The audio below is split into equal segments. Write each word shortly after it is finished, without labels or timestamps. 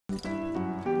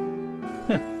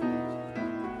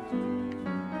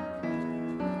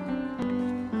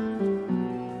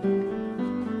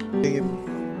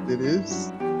It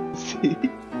is. See,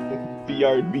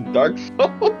 BRB Dark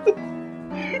Souls.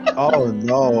 Oh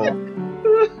no.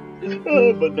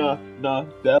 But nah,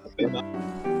 definitely not.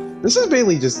 This is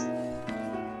mainly just.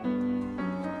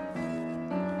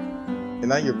 And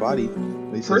not your body. At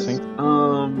least I First, think.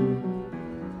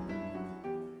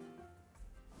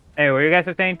 Hey, what are you guys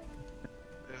were saying?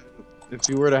 If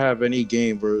you were to have any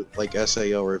game where like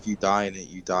SAO, or if you die in it,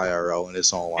 you die IRL and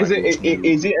it's online. is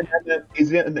it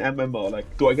an MMO?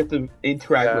 Like, do I get to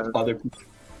interact with other people?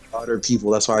 Other people?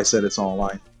 That's why I said it's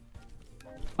online.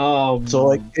 So So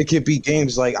like it could be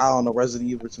games like I don't know, Resident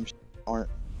Evil or some shit aren't.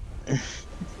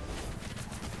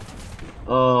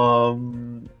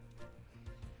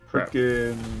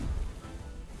 freaking.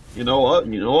 You know what?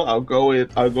 I'll go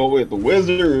with the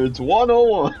Wizards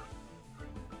 101.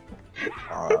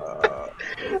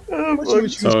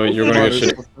 So you're gonna get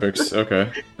shit fixed,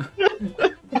 okay.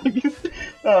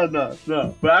 No.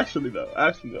 But actually though,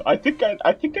 I think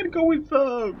I'd go with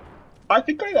I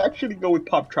think I'd actually go with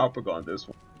Pop Tropica on this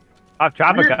one. Pop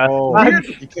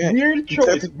Tropica.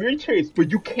 Weird choice, but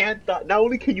you can't die. Not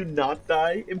only can you not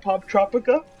die in Pop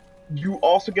Tropica, you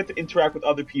also get to interact with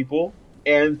other people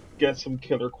and get some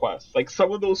killer quests. Like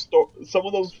some of those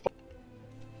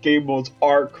game modes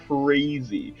are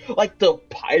crazy. Like the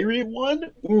pirate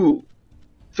one, ooh,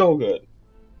 so good.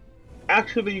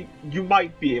 Actually, you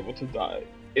might be able to die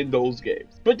in those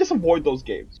games, but just avoid those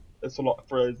games. That's a lot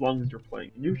for as long as you're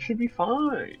playing. You should be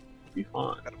fine. Be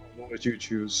fine. What would you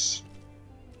choose?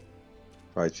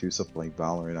 Probably choose something like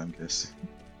Valorant, I'm guessing.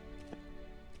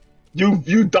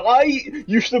 You die.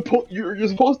 You're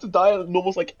supposed to die in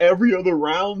almost like every other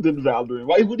round in Valorant.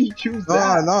 Why would he choose that?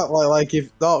 Nah, not like if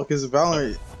because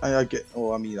Valorant. I get.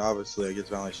 Well, I mean, obviously, I guess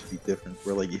Valorant should be different.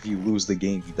 Where like if you lose the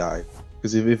game, you die.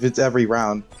 Because if it's every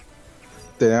round,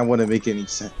 then that wouldn't make any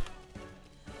sense.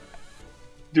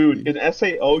 Dude, in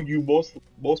SAO,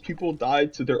 most people die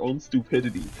to their own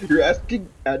stupidity. You're asking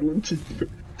Edwin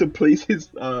to place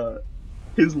his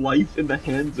life in the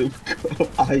hands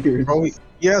of Iron. Bro,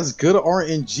 he has good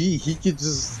RNG. He could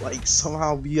just like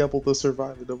somehow be able to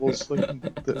survive in the most fucking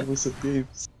illicit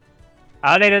games.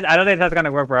 I don't think that's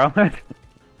gonna work, bro.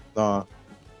 Nah.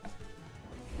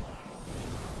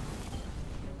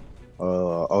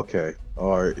 Okay.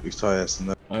 Alright, you try asking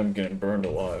that. I'm getting burned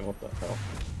alive, what the hell?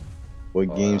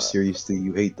 What game series do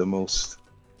you hate the most?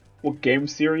 What game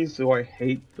series do I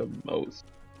hate the most?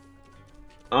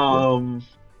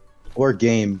 Or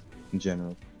game in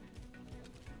general.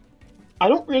 I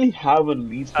don't really have a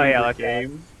least favorite okay.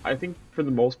 game. I think for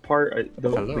the most part, the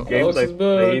Alex games I've is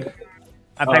played. back.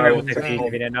 I'm playing Rainbow Six Siege,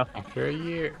 if you didn't know. After a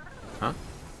year. Huh?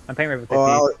 I'm playing Rainbow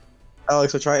Six Siege.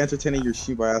 Alex, I try entertaining your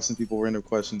sheep by asking people random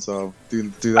questions, so do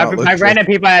that. My random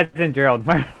people hasn't drilled.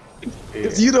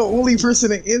 If you're the only person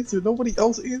to answer, nobody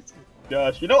else answers.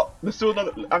 Gosh, you know, let's do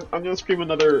another. I'm gonna stream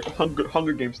another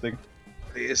Hunger Games thing.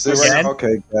 Is this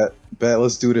okay? Bet.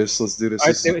 Let's do this. This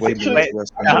is way more interesting.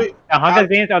 The Hunger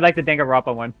Games, I'd like to think of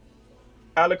Rappa one.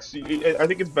 Alex, I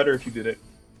think it's better if you did it.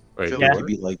 Wait, It could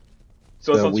be like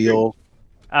So the wheel.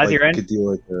 You're in? You could do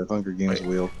like the Hunger Games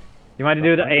wheel. You want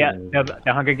to do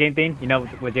the Hunger Game thing? You know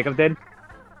what Jacob did?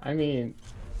 I mean,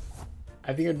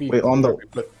 I think it'd be on the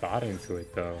put thought into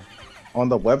it though. On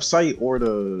the website or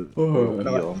the wheel?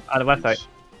 On the website.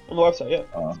 On the website, yeah.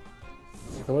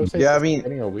 The website's Yeah, I just mean,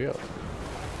 getting a wheel.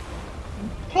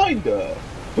 Kinda,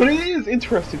 but it is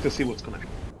interesting to see what's gonna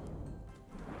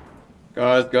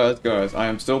happen. Guys, I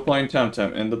am still playing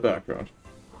Temtem in the background.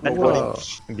 Whoa.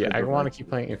 Yeah, I want to keep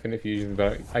playing Infinite Fusion,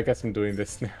 but I guess I'm doing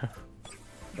this now.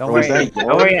 Don't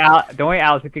worry,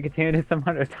 Alex. We can continue this some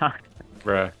other time.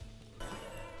 Bruh.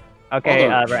 Okay,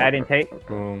 we're adding Tate.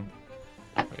 Boom.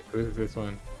 Wait, who's this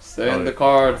one? Stay in the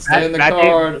card. Stay in the Matthew,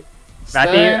 card.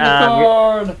 Stay in the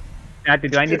card. Matthew,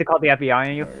 do I need to call the FBI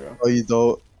on you? Oh, you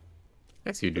don't.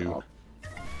 Yes, you do.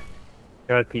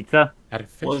 There was pizza. At a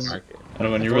fish market.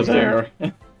 And when you were there.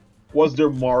 Was there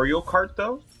Mario Kart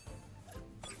though?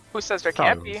 Who says there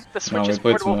can't be? The Switch we is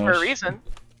played portable for a Smash. reason.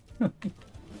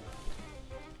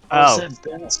 Oh.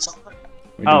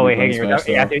 Oh wait, hang on.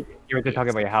 Smash, You were just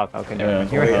talking about your house. Okay, Yeah.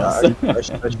 never mind. I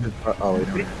should, oh, wait,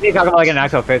 no. You talk about like an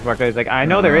actual fish market. It's like I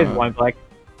know there is one, but like,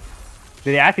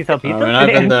 do they actually sell pizza? I mean, I've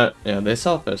been that. Yeah, they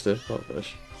sell fish. They sell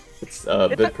fish. It's a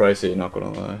bit pricey, not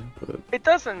gonna lie. But It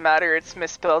doesn't matter. It's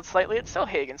misspelled slightly. It's still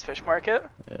Hagen's Fish Market.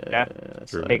 Yeah.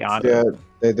 it's True. like- Take on. Yeah,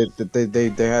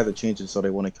 they had to change it so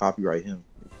they want to copyright him.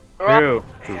 True.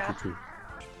 Yeah.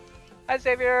 Hi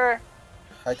Xavier.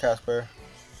 Hi, Casper.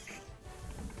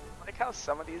 Like how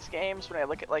some of these games, when I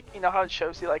look at like, you know how it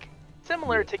shows you like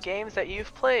similar to games that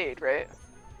you've played, right?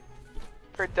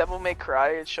 For Devil May Cry,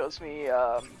 it shows me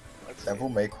let's see. Devil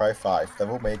May Cry 5,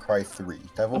 Devil May Cry 3,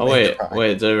 Devil Oh May wait, Cry.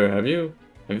 wait, Xavier, have you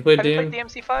played Have you DM? played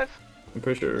DMC5? I'm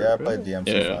pretty sure. Yeah, I played DMC5.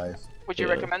 Yeah. Would you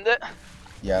Yeah. recommend it?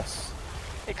 Yes.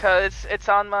 Because it's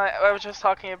on my. I was just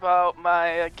talking about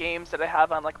my games that I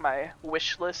have on like my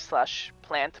wish list /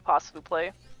 plan to possibly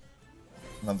play.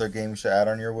 Another game you should add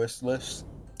on your wish list.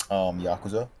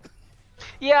 Yakuza.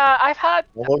 Yeah, I've had.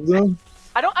 All of them?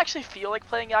 I don't actually feel like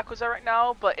playing Yakuza right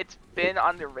now, but it's been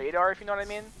on the radar, if you know what I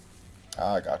mean.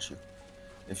 Ah, I got you.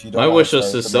 If you don't My wanna wish list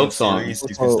start is with the main Silk Song. series,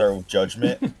 you can start with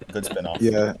Judgment. Good spin-off.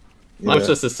 Yeah. Mine's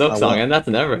just a Silk I Song, want- and that's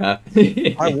never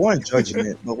happened. I want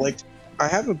Judgment, but like, I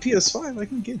have a PS5, I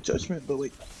can get Judgment, but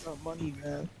like, not money,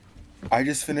 man. I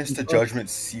just finished the Judgment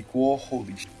sequel.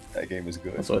 Holy shit, that game is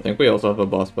good. So I think we also have a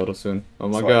boss battle soon. Oh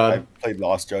my So god. I played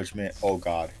Lost Judgment. Oh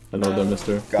god. I love that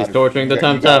mister. God, He's torturing the you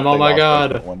gotta Temtem. Oh play my Lost god.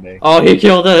 Judgment one day. Oh, he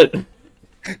killed it. You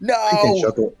can No!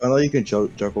 juggle. I know you can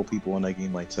juggle people in that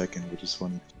game like Tekken, which is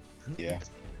funny. Yeah.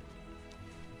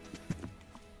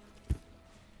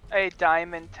 A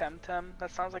diamond Temtem.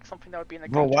 That sounds like something that would be in a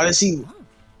Bro, good why game. does he?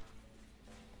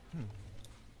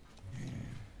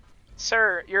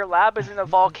 Sir, your lab is in a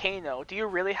volcano. Do you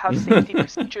really have safety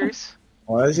procedures?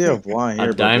 Why does he have blonde hair?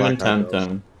 A but diamond black eyebrows?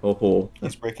 Temtem. Oh, ho.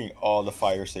 He's breaking all the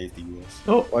fire safety rules.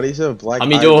 Oh, Why does he have black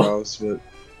Amido. eyebrows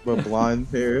but blonde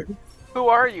hair? Who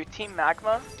are you, Team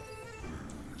Magma?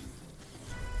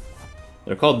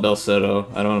 they're called Belsetto.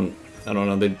 I don't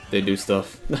know. They do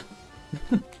stuff.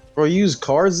 Bro, you use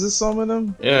cards to summon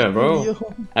them? Yeah, bro.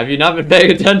 Yo. Have you not been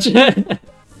paying attention?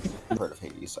 I've heard of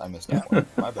Hades. I missed that one.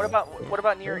 My bad. What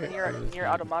about near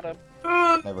Automata?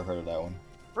 Never heard of that one.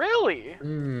 Really?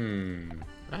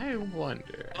 I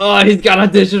wonder. Oh, he's got a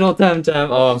digital Temtem.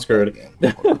 Oh, I'm screwed.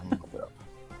 Hold on, I'm gonna look it up.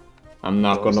 I'm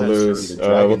not What was gonna that? lose. The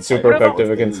Dragon What's super Fighter effective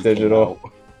Phase against came digital?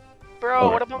 out. Bro, Oh,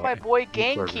 what about my boy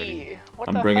People are Genki? ready. What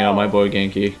I'm the bringing hell? out my boy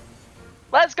Genki.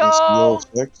 Let's It's go!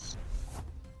 06.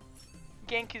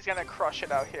 Genki's gonna crush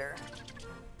it out here.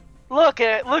 Look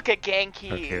at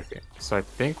Genki. Okay. So I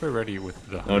think we're ready with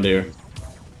the. Oh dear.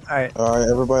 Alright. Alright,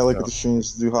 everybody look at the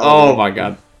streams to do Oh holiday. my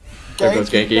god. There goes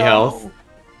Genki no! health.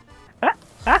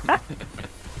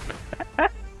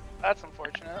 That's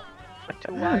unfortunate.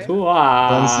 Too wide. Cleanse their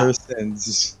Wow.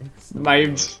 sins.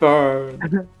 My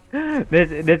burn.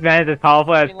 This man is as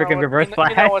powerful as freaking reverse you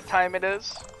flash. know what time it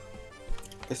is?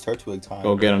 It's Turtwig time.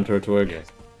 Go get him, Turtwig. Yes.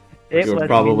 It You're was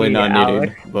probably me, not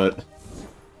Alex. needed, but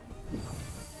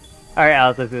Alright,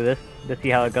 Alex, let's do this. Let's see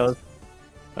how it goes.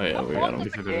 oh yeah, we got him.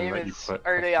 This The is game let you is, put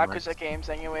or the customized. Yakuza games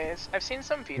anyways. I've seen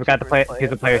some VTubers We got the play. Here's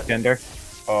the it, player's but gender.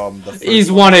 The first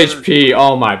He's 1 are- HP.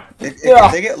 Oh my.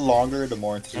 If they get longer, the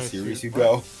more into the I series see. you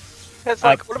go. It's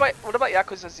like, what about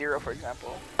Yakuza 0, for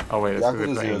example? Oh wait, this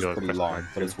Yakuza is 0 is the pretty long,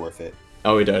 but it's worth it.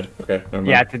 Oh, we died. Okay, never mind.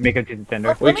 Yeah, to make him choose the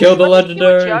gender. We Let me- killed the let me see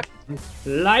what legendary. Jak-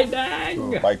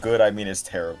 Lightning. By good, I mean it's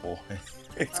terrible.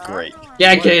 It's great.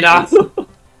 Yeah, Kena.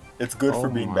 It's good for Oh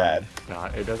being my bad.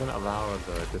 God, it doesn't allow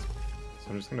the this.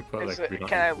 So I'm just gonna put Is like. it, we don't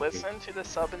can I need to- listen to the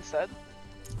sub instead?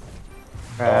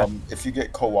 If you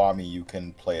get Kiwami, you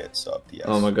can play it subbed, yes.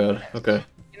 Oh my god. Okay.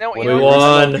 You know, When you We the know,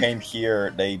 won. original came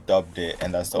here, they dubbed it,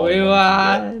 and that's the only We one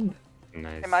you can won.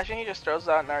 Nice. imagine he just throws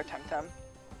out another Temtem.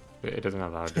 It doesn't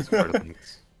allow Discord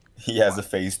links. get. He has a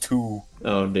phase 2.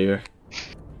 Oh dear.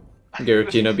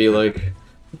 Giratina be like.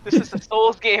 This is a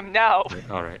Souls game now.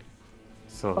 All right.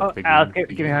 So Oh, the Alex, game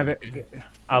give me a bit.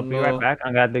 I'll be right back.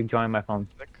 I'm gonna join my phone.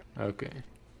 Okay.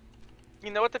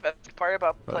 You know what the best part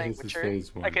about Well, playing this is Witcher?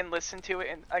 phase I one. can listen to it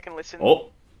and I can listen. Oh.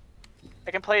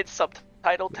 I can play it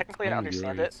subtitled technically and Oh,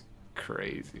 understand yours. it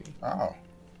Crazy. Oh.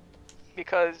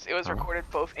 because it was Oh. recorded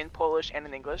both in Polish and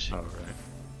in English. All right.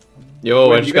 Yo,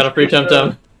 Wait, I you just got a guys free put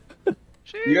the- Temtem.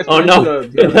 You guys Oh played no.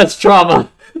 the- That's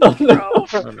trauma. Oh no.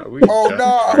 Oh, no, we Oh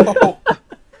no!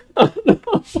 Oh no.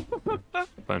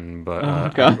 Fun, but Oh, I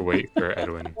God. have to wait for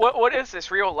Edwin. What is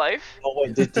this? Real life? Oh,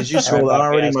 wait, did you scroll down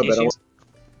already? My bad.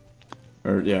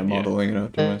 Or yeah, modeling it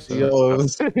out to myself. Yo,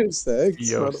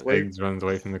 Stags. Yo, by the way. Stiggs runs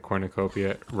away from the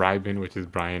cornucopia. Rybin, which is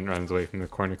Brian, runs away from the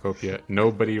cornucopia.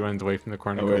 Nobody runs away from the Oh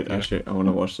cornucopia. wait, actually, I want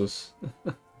to watch this.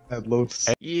 That loads.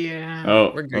 Yeah.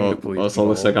 Oh, we're getting the police so it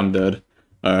looks like I'm dead.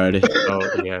 Alrighty.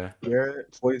 Oh yeah.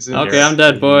 Garrett, poison. Okay, I'm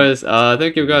dead, boys.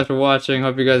 Thank you guys for watching.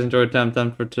 Hope you guys enjoyed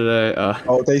Temtem for today.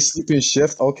 Oh, they sleep in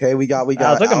shift. Okay, we got. Look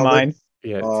at Albert. mine.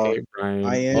 Yeah. Uh, Hey, Brian.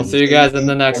 I am. We'll see you guys in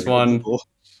the next one.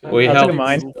 We Look at helped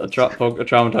mine. a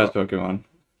traumatized Pokemon.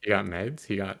 He got meds.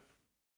 He got